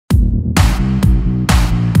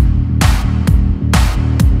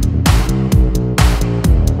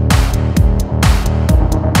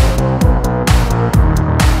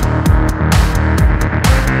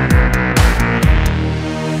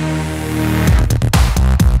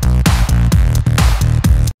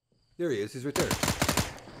There he is. He's right there.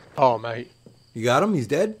 Oh, mate. You got him? He's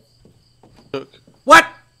dead? Look. What?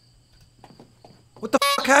 What the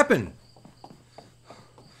fuck happened?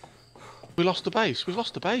 We lost the base. We've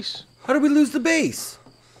lost the base. How did we lose the base?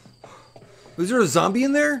 Was there a zombie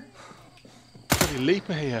in there? Bloody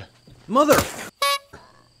leaper here. Mother...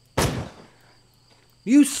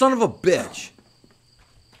 You son of a bitch.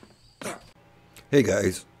 Hey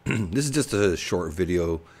guys, this is just a short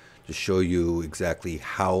video to show you exactly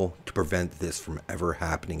how to prevent this from ever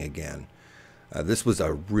happening again. This was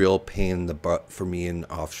a real pain in the butt for me in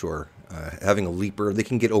offshore. Having a leaper, they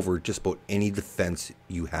can get over just about any defense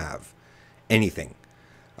you have. Anything.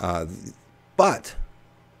 But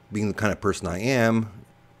being the kind of person I am,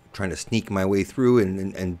 trying to sneak my way through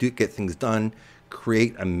and get things done,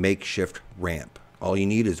 create a makeshift ramp. All you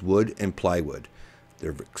need is wood and plywood.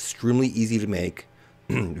 They're extremely easy to make,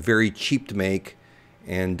 very cheap to make,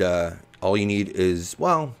 and all you need is,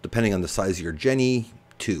 well, depending on the size of your genny,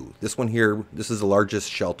 2. This one here, this is the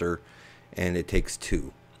largest shelter, and it takes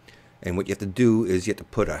 2. And what you have to do is you have to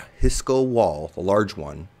put a Hisco wall, the large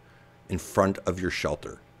one, in front of your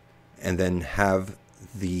shelter, and then have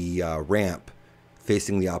the ramp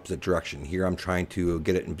facing the opposite direction. Here I'm trying to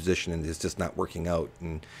get it in position and it's just not working out,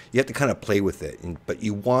 and you have to kind of play with it, but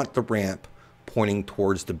you want the ramp pointing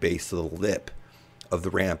towards the base, so the lip of the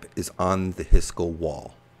ramp is on the Hisco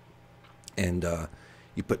wall, and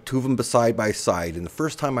you put 2 of them side by side. And the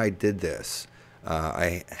first time I did this,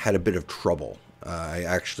 I had a bit of trouble. I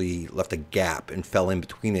actually left a gap and fell in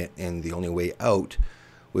between it, and the only way out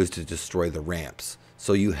was to destroy the ramps.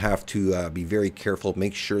 So you have to be very careful,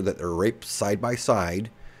 make sure that they're right side by side,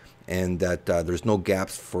 and that there's no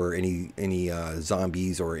gaps for any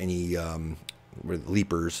zombies or any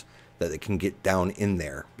leapers that it can get down in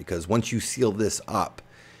there. Because once you seal this up,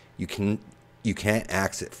 you can't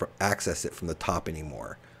access it from the top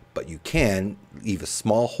anymore, but you can leave a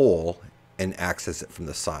small hole and access it from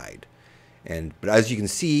the side. But as you can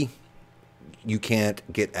see, you can't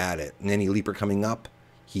get at it, and any leaper coming up,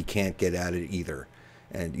 he can't get at it either.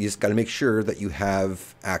 And you just got to make sure that you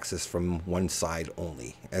have access from one side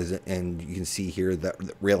only. And you can see here that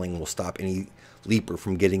the railing will stop any leaper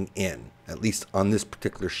from getting in. At least on this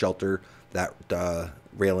particular shelter, that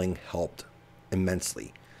railing helped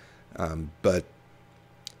immensely. But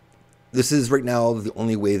this is right now the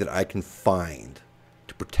only way that I can find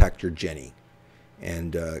to protect your genny.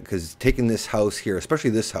 And because taking this house here, especially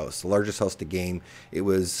this house, the largest house to game, it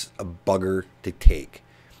was a bugger to take.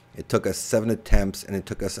 It took us 7 attempts, and it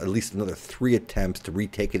took us at least another 3 attempts to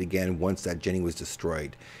retake it again once that genny was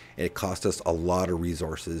destroyed. And it cost us a lot of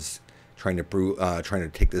resources trying to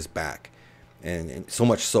take this back, and so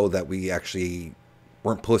much so that we actually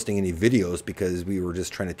weren't posting any videos because we were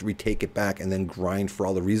just trying to retake it back and then grind for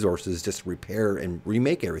all the resources just to repair and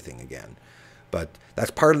remake everything again. But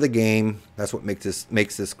that's part of the game. That's what makes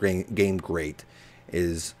this game great,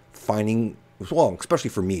 is finding. Well,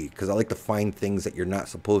 especially for me, because I like to find things that you're not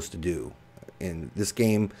supposed to do. In this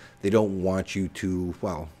game, they don't want you to,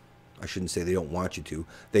 well, I shouldn't say they don't want you to.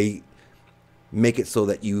 They make it so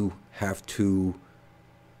that you have to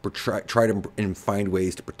try to and find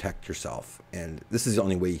ways to protect yourself. And this is the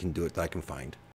only way you can do it that I can find.